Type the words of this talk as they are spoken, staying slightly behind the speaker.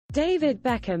David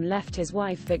Beckham left his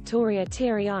wife Victoria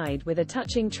teary-eyed with a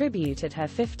touching tribute at her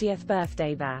 50th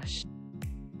birthday bash.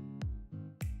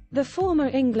 The former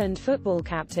England football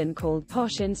captain called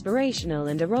Posh inspirational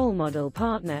and a role model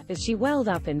partner as she welled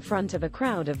up in front of a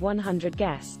crowd of 100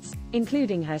 guests,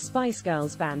 including her Spice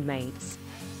Girls bandmates.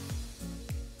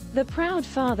 The proud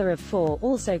father of four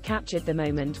also captured the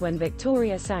moment when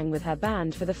Victoria sang with her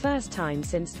band for the first time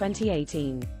since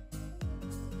 2018.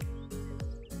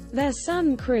 Their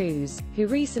son Cruz, who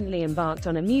recently embarked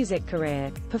on a music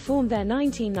career, performed their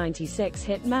 1996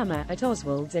 hit Mama at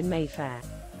Oswald's in Mayfair.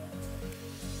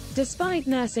 Despite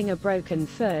nursing a broken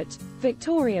foot,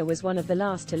 Victoria was one of the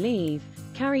last to leave,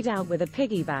 carried out with a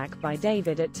piggyback by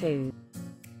David at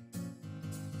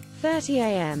 2:30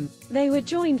 a.m. They were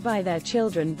joined by their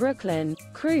children Brooklyn,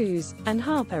 Cruz, and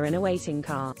Harper in a waiting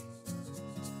car.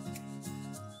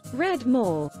 Read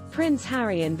more. Prince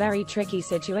Harry in very tricky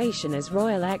situation as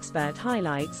royal expert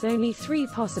highlights only 3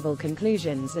 possible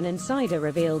conclusions. An insider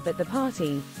revealed that the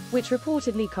party, which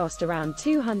reportedly cost around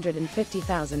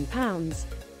 £250,000,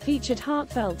 featured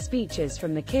heartfelt speeches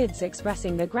from the kids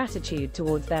expressing their gratitude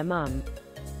towards their mum.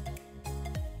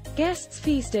 Guests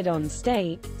feasted on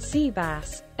steak, sea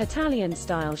bass,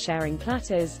 Italian-style sharing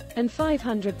platters, and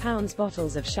 £500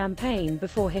 bottles of champagne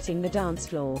before hitting the dance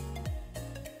floor.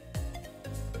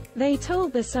 They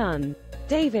told The Sun.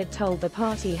 David told the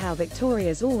party how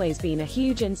Victoria's always been a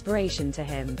huge inspiration to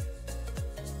him.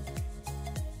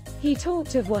 He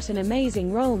talked of what an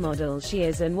amazing role model she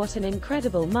is and what an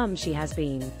incredible mum she has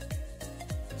been.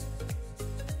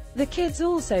 The kids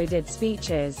also did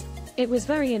speeches. It was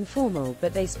very informal,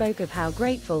 but they spoke of how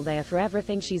grateful they are for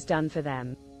everything she's done for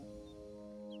them.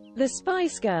 The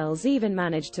Spice Girls even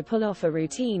managed to pull off a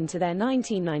routine to their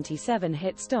 1997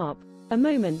 hit Stop, a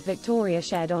moment Victoria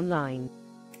shared online.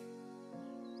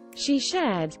 She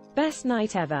shared, "Best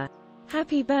night ever.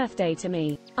 Happy birthday to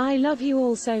me. I love you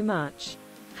all so much.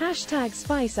 Hashtag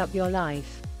spice up your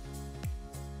life."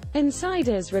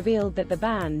 Insiders revealed that the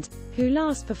band, who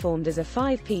last performed as a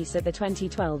 5-piece at the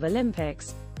 2012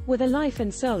 Olympics, were the life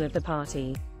and soul of the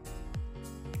party.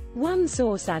 One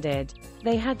source added,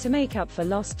 "They had to make up for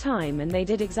lost time and they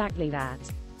did exactly that.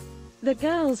 The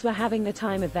girls were having the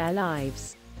time of their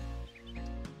lives."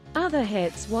 Other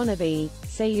hits, Wannabe,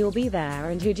 Say You'll Be There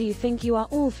and Who Do You Think You Are,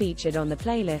 all featured on the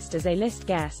playlist as A-list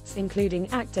guests including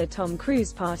actor Tom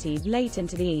Cruise partied late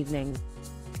into the evening.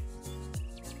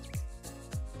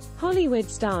 Hollywood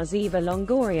stars Eva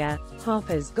Longoria,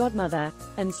 Harper's godmother,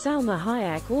 and Salma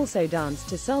Hayek also danced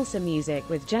to salsa music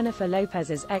with Jennifer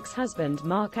Lopez's ex-husband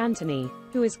Marc Anthony,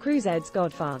 who is Cruz's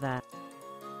godfather.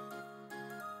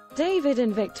 David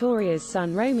and Victoria's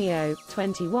son Romeo,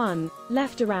 21,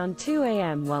 left around 2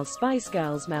 a.m. while Spice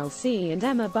Girls Mel C and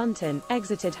Emma Bunton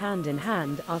exited hand in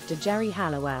hand after Jerry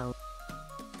Halliwell.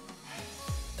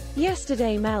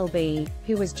 Yesterday Mel B,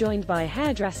 who was joined by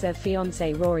hairdresser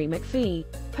fiancé Rory McPhee,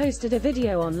 posted a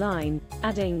video online,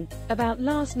 adding, "About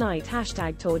last night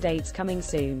 #tour dates coming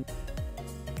soon."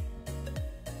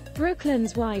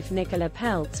 Brooklyn's wife Nicola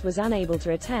Peltz was unable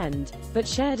to attend, but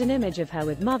shared an image of her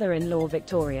with mother-in-law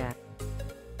Victoria.